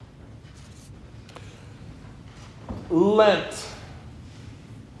Lent.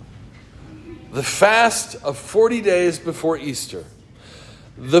 The fast of 40 days before Easter.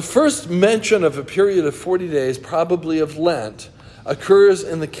 The first mention of a period of 40 days, probably of Lent, occurs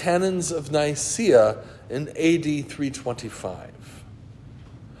in the canons of Nicaea in AD 325.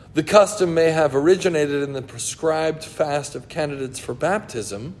 The custom may have originated in the prescribed fast of candidates for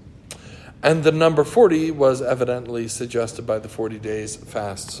baptism, and the number 40 was evidently suggested by the 40 days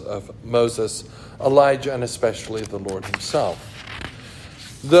fasts of Moses, Elijah, and especially the Lord himself.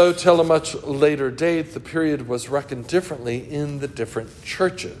 Though till a much later date, the period was reckoned differently in the different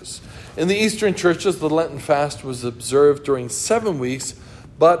churches. In the Eastern churches, the Lenten fast was observed during 7 weeks,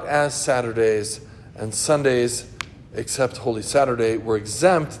 but as Saturdays and Sundays, except Holy Saturday, were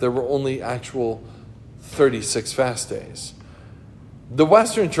exempt, there were only actual 36 fast days. The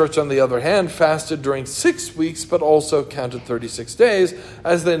Western Church, on the other hand, fasted during 6 weeks, but also counted 36 days,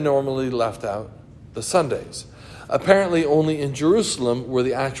 as they normally left out the Sundays. Apparently, only in Jerusalem were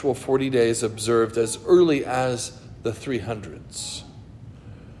the actual 40 days observed as early as the 300s,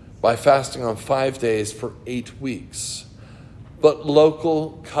 by fasting on 5 days for 8 weeks. But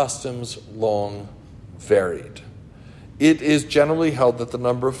local customs long varied. It is generally held that the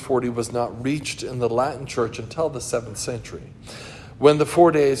number of 40 was not reached in the Latin Church until the 7th century, when the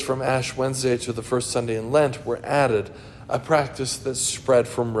 4 days from Ash Wednesday to the first Sunday in Lent were added, a practice that spread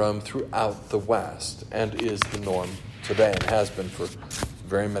from Rome throughout the West and is the norm today and has been for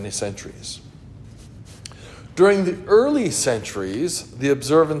very many centuries. During the early centuries, the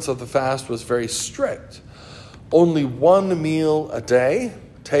observance of the fast was very strict. Only 1 meal a day,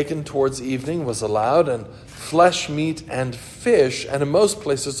 taken towards evening, was allowed, and flesh, meat, and fish, and in most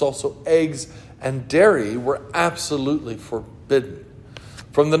places also eggs and dairy, were absolutely forbidden.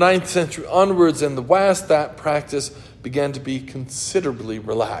 From the 9th century onwards in the West, that practice began to be considerably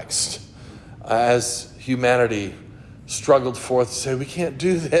relaxed as humanity struggled forth to say, we can't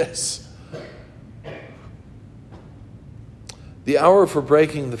do this. The hour for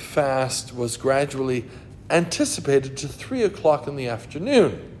breaking the fast was gradually anticipated to 3 o'clock in the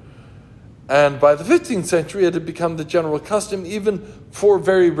afternoon. And by the 15th century, it had become the general custom, even for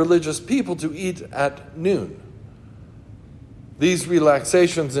very religious people, to eat at noon. These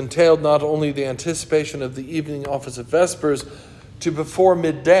relaxations entailed not only the anticipation of the evening office of Vespers to before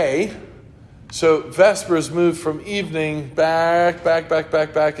midday, so Vespers moved from evening back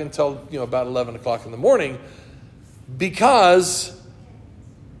until about 11 o'clock in the morning, because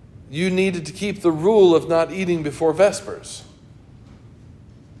you needed to keep the rule of not eating before Vespers.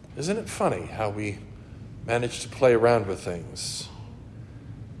 Isn't it funny how we manage to play around with things?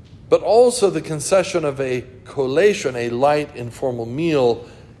 But also the concession of a collation, a light informal meal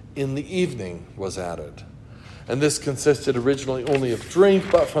in the evening, was added. And this consisted originally only of drink,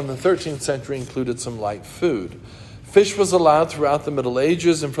 but from the 13th century included some light food. Fish was allowed throughout the Middle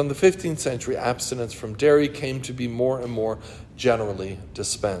Ages, and from the 15th century, abstinence from dairy came to be more and more generally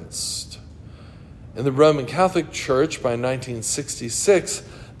dispensed. In the Roman Catholic Church, by 1966,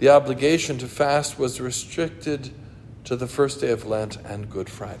 the obligation to fast was restricted to the first day of Lent and Good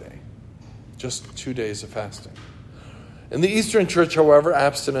Friday. Just 2 days of fasting. In the Eastern Church, however,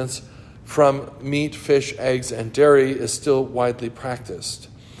 abstinence from meat, fish, eggs, and dairy is still widely practiced.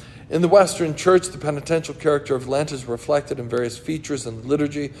 In the Western Church, the penitential character of Lent is reflected in various features in the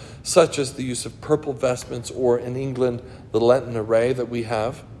liturgy, such as the use of purple vestments, or in England, the Lenten array that we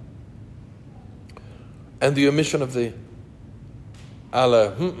have, and the omission of the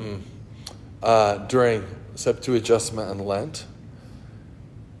during Septuagesima and Lent.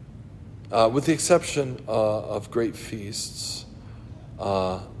 With the exception of great feasts,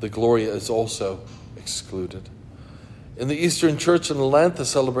 the Gloria is also excluded. In the Eastern Church in Lent, the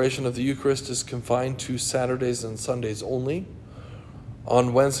celebration of the Eucharist is confined to Saturdays and Sundays only.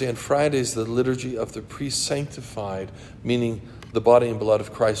 On Wednesday and Fridays, the liturgy of the pre-sanctified, meaning the body and blood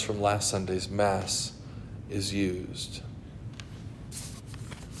of Christ from last Sunday's Mass, is used.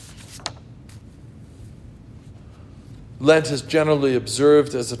 Lent is generally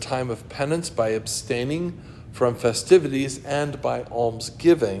observed as a time of penance by abstaining from festivities and by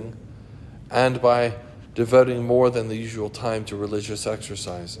almsgiving, and by devoting more than the usual time to religious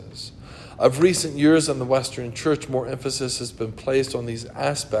exercises. Of recent years in the Western Church, more emphasis has been placed on these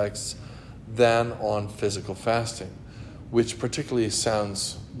aspects than on physical fasting, which particularly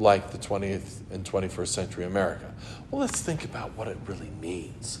sounds like the 20th and 21st century America. Well, let's think about what it really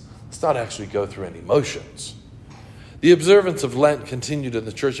means. Let's not actually go through any motions. The observance of Lent continued in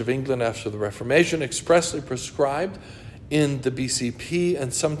the Church of England after the Reformation, expressly prescribed in the BCP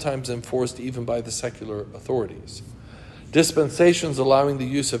and sometimes enforced even by the secular authorities. Dispensations allowing the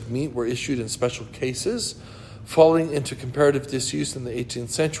use of meat were issued in special cases Falling into comparative disuse in the 18th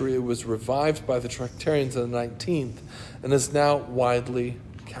century, it was revived by the Tractarians in the 19th and is now widely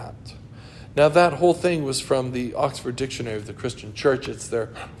kept. Now, that whole thing was from the Oxford Dictionary of the Christian Church. It's their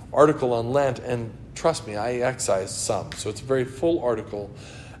article on Lent, and trust me, I excised some. So it's a very full article,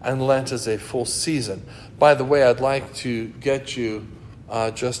 and Lent is a full season. By the way, I'd like to get you,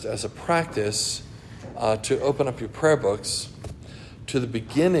 just as a practice, to open up your prayer books to the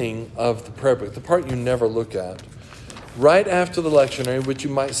beginning of the prayer book, the part you never look at. Right after the lectionary, which you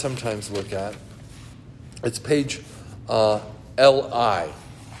might sometimes look at, it's page LI.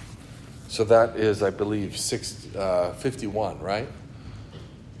 So that is, I believe, 51, right?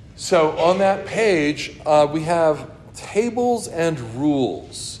 So on that page, we have tables and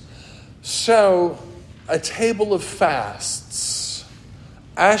rules. So a table of fasts,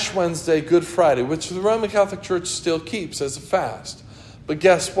 Ash Wednesday, Good Friday, which the Roman Catholic Church still keeps as a fast. But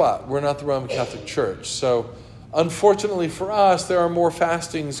guess what? We're not the Roman Catholic Church. So unfortunately for us, there are more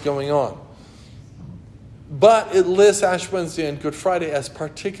fastings going on. But it lists Ash Wednesday and Good Friday as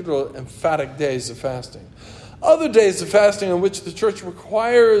particular emphatic days of fasting. Other days of fasting on which the church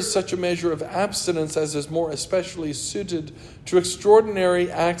requires such a measure of abstinence as is more especially suited to extraordinary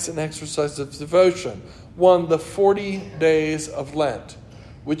acts and exercises of devotion. 1, the 40 days of Lent,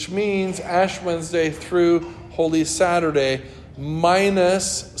 which means Ash Wednesday through Holy Saturday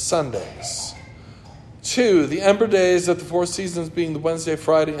minus Sundays. 2, the Ember Days of the 4 seasons being the Wednesday,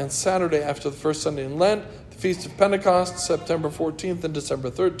 Friday, and Saturday after the first Sunday in Lent, the Feast of Pentecost, September 14th and December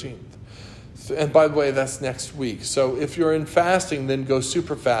 13th. And by the way, that's next week. So if you're in fasting, then go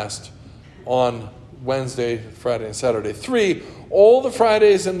super fast on Wednesday, Friday, and Saturday. 3, all the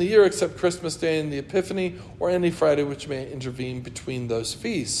Fridays in the year except Christmas Day and the Epiphany, or any Friday which may intervene between those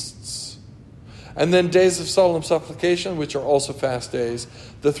feasts. And then days of solemn supplication, which are also fast days.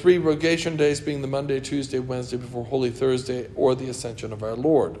 The 3 rogation days being the Monday, Tuesday, Wednesday before Holy Thursday, or the Ascension of our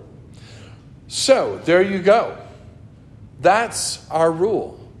Lord. So, there you go. That's our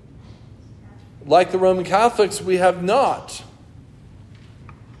rule. Like the Roman Catholics, we have not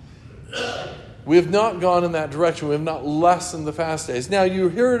gone in that direction. We have not lessened the fast days. Now, you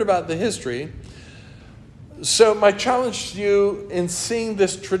heard about the history. So my challenge to you in seeing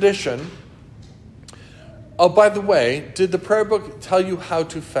this tradition, oh, by the way, did the prayer book tell you how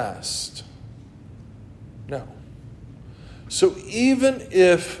to fast? No. So even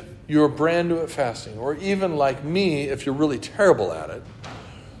if you're brand new at fasting, or even like me, if you're really terrible at it,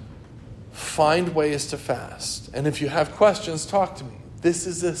 find ways to fast. And if you have questions, talk to me. This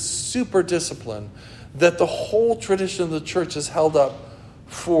is a super discipline that the whole tradition of the church has held up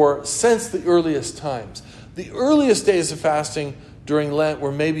for since the earliest times. The earliest days of fasting during Lent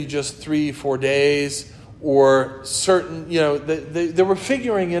were maybe just 3-4 days, or certain, they were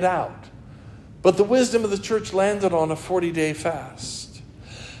figuring it out. But the wisdom of the church landed on a 40-day fast.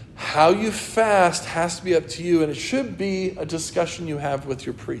 How you fast has to be up to you, and it should be a discussion you have with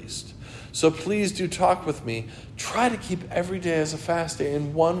your priest. So please do talk with me. Try to keep every day as a fast day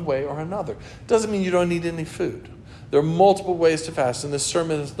in one way or another. Doesn't mean you don't eat any food. There are multiple ways to fast, and this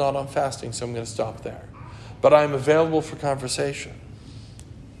sermon is not on fasting, so I'm going to stop there. But I'm available for conversation.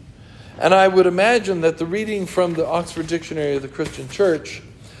 And I would imagine that the reading from the Oxford Dictionary of the Christian Church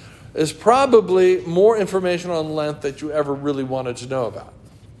is probably more information on Lent that you ever really wanted to know about.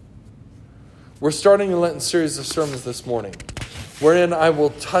 We're starting a Lenten series of sermons this morning, wherein I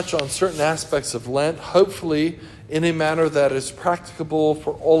will touch on certain aspects of Lent, hopefully in a manner that is practicable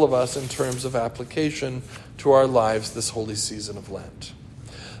for all of us in terms of application to our lives this holy season of Lent.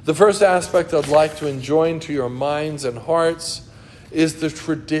 The first aspect I'd like to enjoin to your minds and hearts is the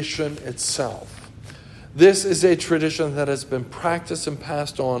tradition itself. This is a tradition that has been practiced and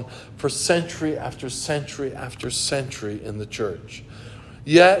passed on for century after century after century in the church.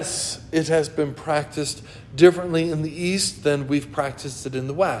 Yes, it has been practiced differently in the East than we've practiced it in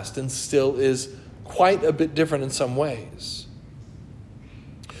the West, and still is quite a bit different in some ways.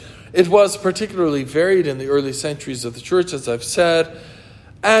 It was particularly varied in the early centuries of the church, as I've said,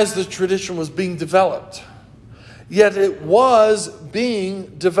 as the tradition was being developed. Yet it was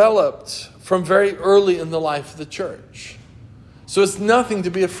being developed from very early in the life of the church. So it's nothing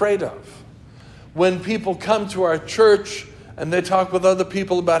to be afraid of. When people come to our church and they talk with other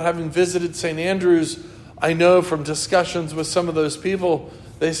people about having visited St. Andrew's, I know from discussions with some of those people,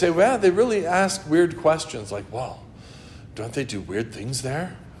 they say, well, they really ask weird questions like, well, don't they do weird things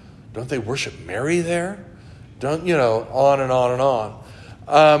there? Don't they worship Mary there? Don't, on and on and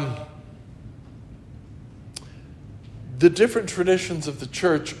on. The different traditions of the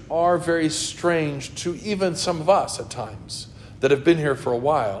church are very strange to even some of us at times. that have been here for a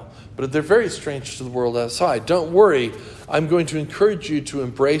while, but they're very strange to the world outside. Don't worry, I'm going to encourage you to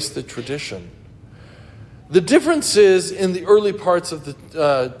embrace the tradition. The differences in the early parts of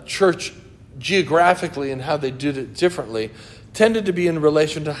the church geographically and how they did it differently tended to be in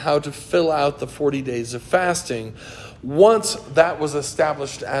relation to how to fill out the 40 days of fasting once that was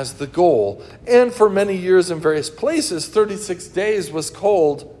established as the goal. And for many years in various places, 36 days was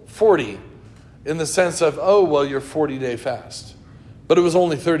called 40 in the sense of, oh, well, your 40-day fast. But it was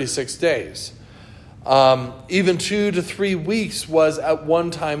only 36 days. Even 2 to 3 weeks was at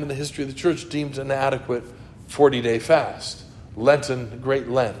one time in the history of the church deemed an adequate 40-day fast. Great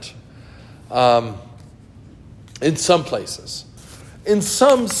Lent. In some places. In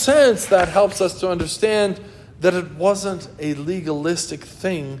some sense, that helps us to understand that it wasn't a legalistic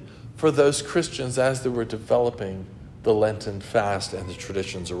thing for those Christians as they were developing the Lenten fast and the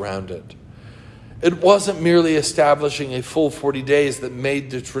traditions around it. It wasn't merely establishing a full 40 days that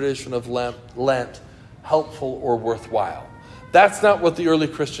made the tradition of Lent helpful or worthwhile. That's not what the early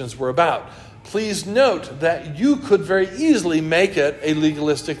Christians were about. Please note that you could very easily make it a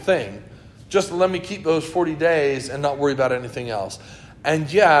legalistic thing. Just let me keep those 40 days and not worry about anything else.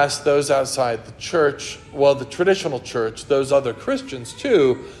 And yes, those outside the church, well, the traditional church, those other Christians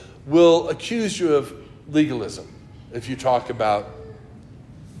too, will accuse you of legalism if you talk about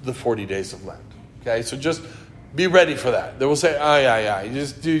the 40 days of Lent. Okay, so just be ready for that. They will say, you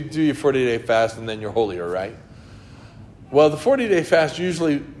just do your 40-day fast and then you're holier, right? Well, the 40-day fast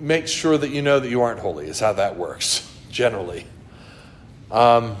usually makes sure that you know that you aren't holy, is how that works, generally.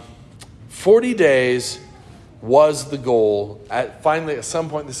 40 days was the goal. Finally, at some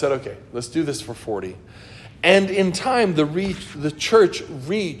point, they said, okay, let's do this for 40. And in time, the church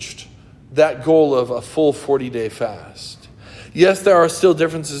reached that goal of a full 40-day fast. Yes, there are still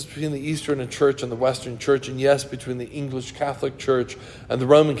differences between the Eastern Church and the Western Church, and yes, between the English Catholic Church and the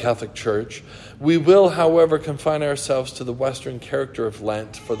Roman Catholic Church. We will, however, confine ourselves to the Western character of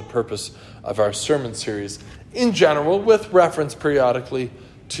Lent for the purpose of our sermon series in general, with reference periodically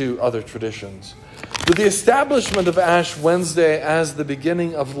to other traditions. With the establishment of Ash Wednesday as the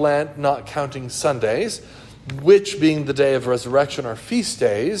beginning of Lent, not counting Sundays, which being the day of resurrection are feast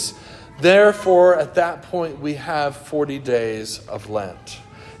days, therefore at that point we have 40 days of Lent.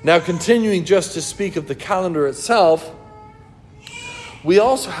 Now, continuing just to speak of the calendar itself, we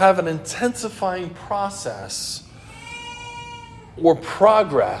also have an intensifying process or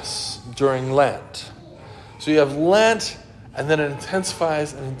progress during Lent. So you have Lent, and then it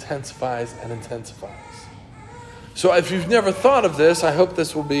intensifies and intensifies and intensifies. So if you've never thought of this, I hope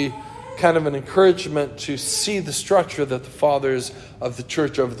this will be kind of an encouragement to see the structure that the fathers of the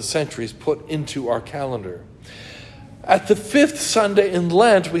church over the centuries put into our calendar. At the 5th Sunday in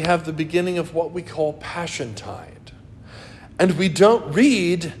Lent, we have the beginning of what we call Passiontide. And we don't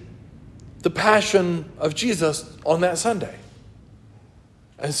read the Passion of Jesus on that Sunday.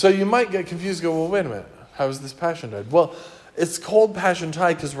 And so you might get confused and go, well, wait a minute, how is this Passiontide? Well, it's called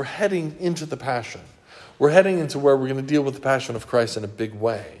Passiontide because we're heading into the Passion. We're heading into where we're going to deal with the Passion of Christ in a big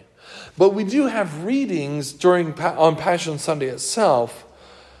way. But we do have readings on Passion Sunday itself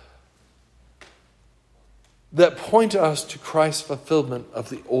that point us to Christ's fulfillment of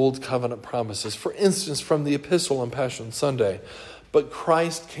the Old Covenant promises. For instance, from the Epistle on Passion Sunday, but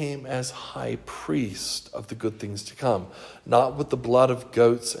Christ came as high priest of the good things to come, not with the blood of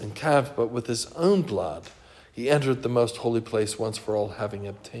goats and calves, but with his own blood. He entered the most holy place once for all, having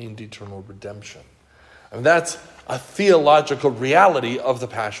obtained eternal redemption. I mean, that's a theological reality of the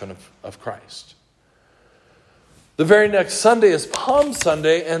Passion of Christ. The very next Sunday is Palm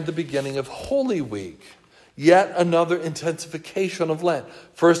Sunday and the beginning of Holy Week. Yet another intensification of Lent.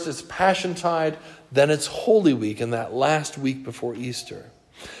 First it's Passiontide, then it's Holy Week, in that last week before Easter.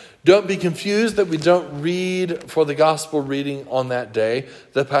 Don't be confused that we don't read for the gospel reading on that day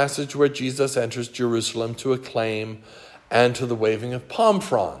the passage where Jesus enters Jerusalem to acclaim and to the waving of palm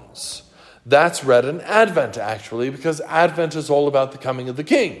fronds. That's read in Advent, actually, because Advent is all about the coming of the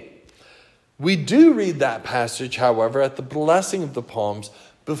King. We do read that passage, however, at the blessing of the palms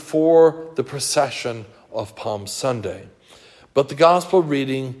before the procession of Palm Sunday. But the gospel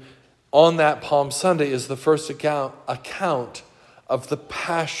reading on that Palm Sunday is the first account of the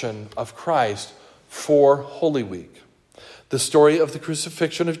Passion of Christ for Holy Week. The story of the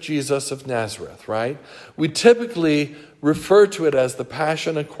crucifixion of Jesus of Nazareth, right? We typically refer to it as the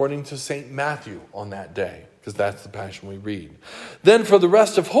Passion according to St. Matthew on that day, because that's the Passion we read. Then for the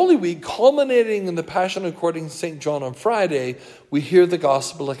rest of Holy Week, culminating in the Passion according to St. John on Friday, we hear the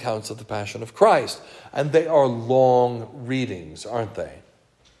gospel accounts of the Passion of Christ. And they are long readings, aren't they?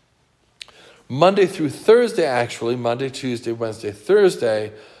 Monday through Thursday, actually, Monday, Tuesday, Wednesday,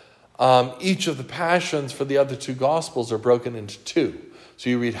 Thursday, each of the passions for the other two Gospels are broken into two. So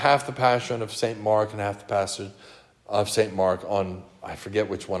you read half the Passion of St. Mark and half the Passion of St. Mark on, I forget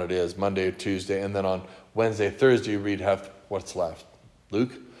which one it is, Monday or Tuesday, and then on Wednesday, Thursday, you read half, what's left?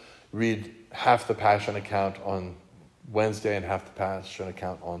 Luke? Read half the Passion account on Wednesday and half the Passion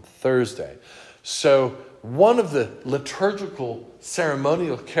account on Thursday. So one of the liturgical,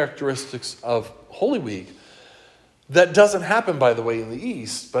 ceremonial characteristics of Holy Week that doesn't happen, by the way, in the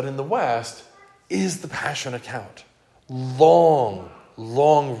East, but in the West, is the Passion account. Long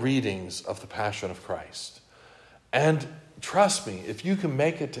readings of the Passion of Christ. And trust me, if you can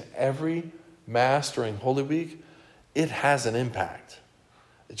make it to every Mass during Holy Week, it has an impact.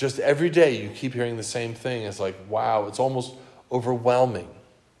 Just every day you keep hearing the same thing. It's like, wow, it's almost overwhelming.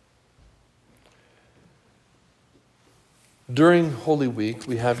 During Holy Week,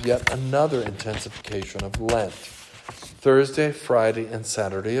 we have yet another intensification of Lent. Thursday, Friday, and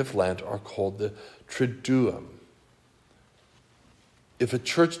Saturday of Lent are called the Triduum. If a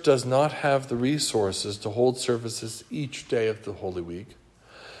church does not have the resources to hold services each day of the Holy Week,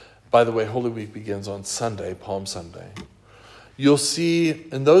 by the way, Holy Week begins on Sunday, Palm Sunday, you'll see,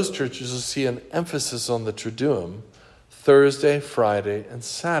 in those churches, you'll see an emphasis on the Triduum, Thursday, Friday, and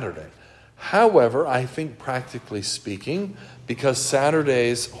Saturday. However, I think practically speaking, because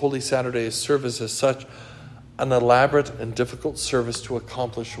Holy Saturday's service is such an elaborate and difficult service to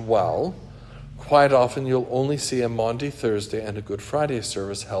accomplish well, quite often you'll only see a Maundy Thursday and a Good Friday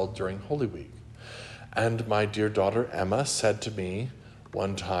service held during Holy Week. And my dear daughter Emma said to me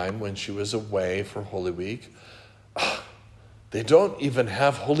one time when she was away for Holy Week, they don't even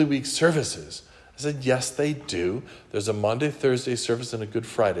have Holy Week services. I said, yes, they do. There's a Monday, Thursday service and a Good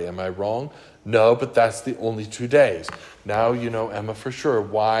Friday. Am I wrong? No, but that's the only 2 days. Now you know, Emma, for sure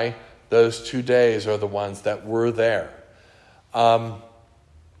why those 2 days are the ones that were there.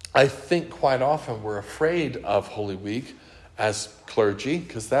 I think quite often we're afraid of Holy Week as clergy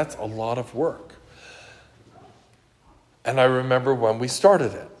because that's a lot of work. And I remember when we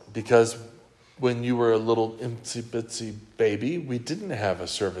started it, because when you were a little itsy-bitsy baby, we didn't have a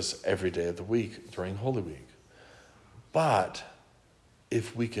service every day of the week during Holy Week. But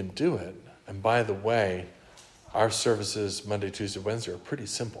if we can do it, and by the way, our services Monday, Tuesday, Wednesday are pretty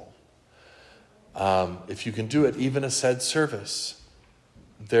simple. If you can do it, even a said service,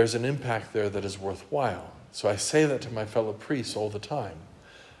 there's an impact there that is worthwhile. So I say that to my fellow priests all the time.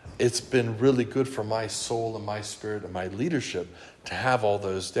 It's been really good for my soul and my spirit and my leadership to have all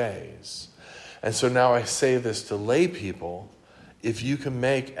those days. And so now I say this to lay people, if you can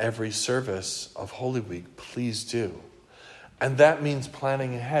make every service of Holy Week, please do. And that means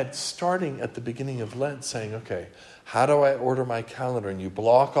planning ahead, starting at the beginning of Lent, saying, okay, how do I order my calendar? And you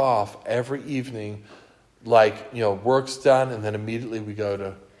block off every evening, like, work's done, and then immediately we go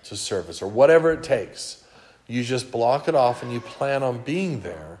to service, or whatever it takes. You just block it off and you plan on being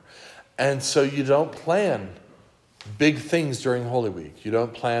there. And so you don't plan big things during Holy Week. You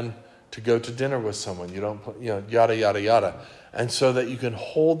don't plan to go to dinner with someone. You don't, yada, yada, yada. And so that you can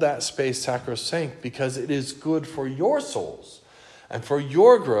hold that space sacrosanct, because it is good for your souls and for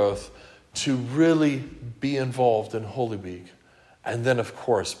your growth to really be involved in Holy Week. And then, of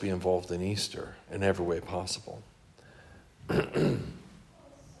course, be involved in Easter in every way possible.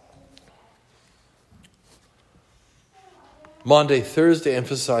 Maundy Thursday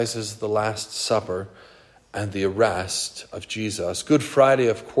emphasizes the Last Supper and the arrest of Jesus. Good Friday,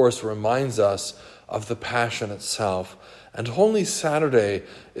 of course, reminds us of the Passion itself. And Holy Saturday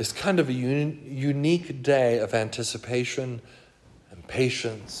is kind of a unique day of anticipation and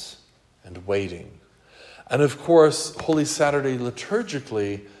patience and waiting. And of course, Holy Saturday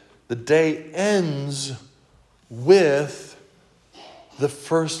liturgically, the day ends with the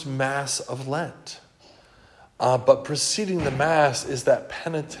first Mass of Lent. But preceding the Mass is that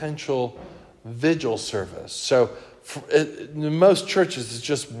penitential vigil service. So in most churches, it's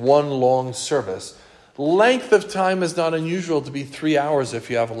just one long service. Length of time is not unusual to be 3 hours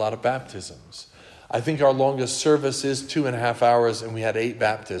if you have a lot of baptisms. I think our longest service is 2.5 hours, and we had 8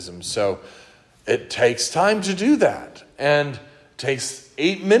 baptisms. So it takes time to do that. And it takes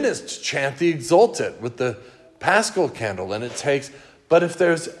 8 minutes to chant the Exultet with the Paschal candle. But if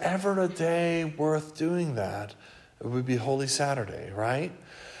there's ever a day worth doing that, it would be Holy Saturday, right?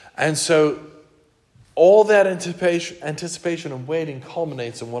 And so all that anticipation and waiting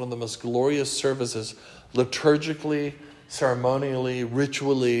culminates in one of the most glorious services, liturgically, ceremonially,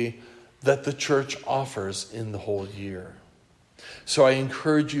 ritually, that the church offers in the whole year. So I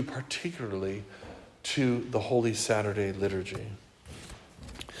encourage you particularly to the Holy Saturday liturgy.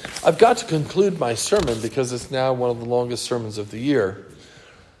 I've got to conclude my sermon because it's now one of the longest sermons of the year.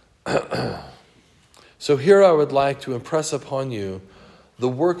 So here I would like to impress upon you the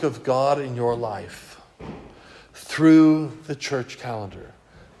work of God in your life through the church calendar.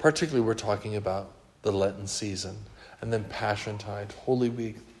 Particularly we're talking about the Lenten season, and then Passiontide, Holy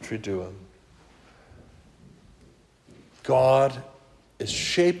Week, Triduum. God is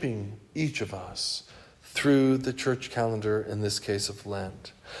shaping each of us through the church calendar, in this case of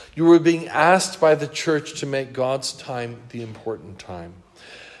Lent. You were being asked by the church to make God's time the important time.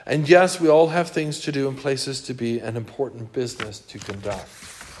 And yes, we all have things to do and places to be and important business to conduct.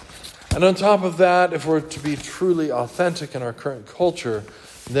 And on top of that, if we're to be truly authentic in our current culture,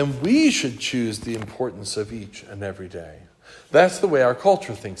 then we should choose the importance of each and every day. That's the way our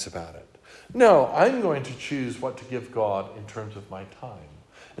culture thinks about it. No, I'm going to choose what to give God in terms of my time,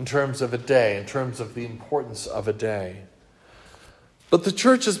 in terms of a day, in terms of the importance of a day. But the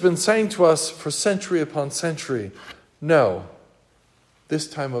church has been saying to us for century upon century, no, this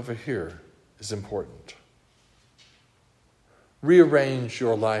time over here is important. Rearrange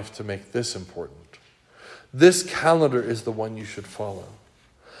your life to make this important. This calendar is the one you should follow.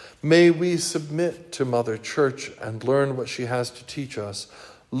 May we submit to Mother Church and learn what she has to teach us.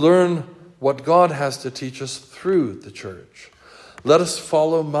 Learn what God has to teach us through the church. Let us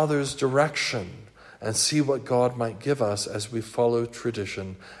follow Mother's direction and see what God might give us as we follow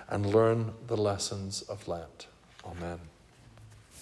tradition and learn the lessons of Lent. Amen.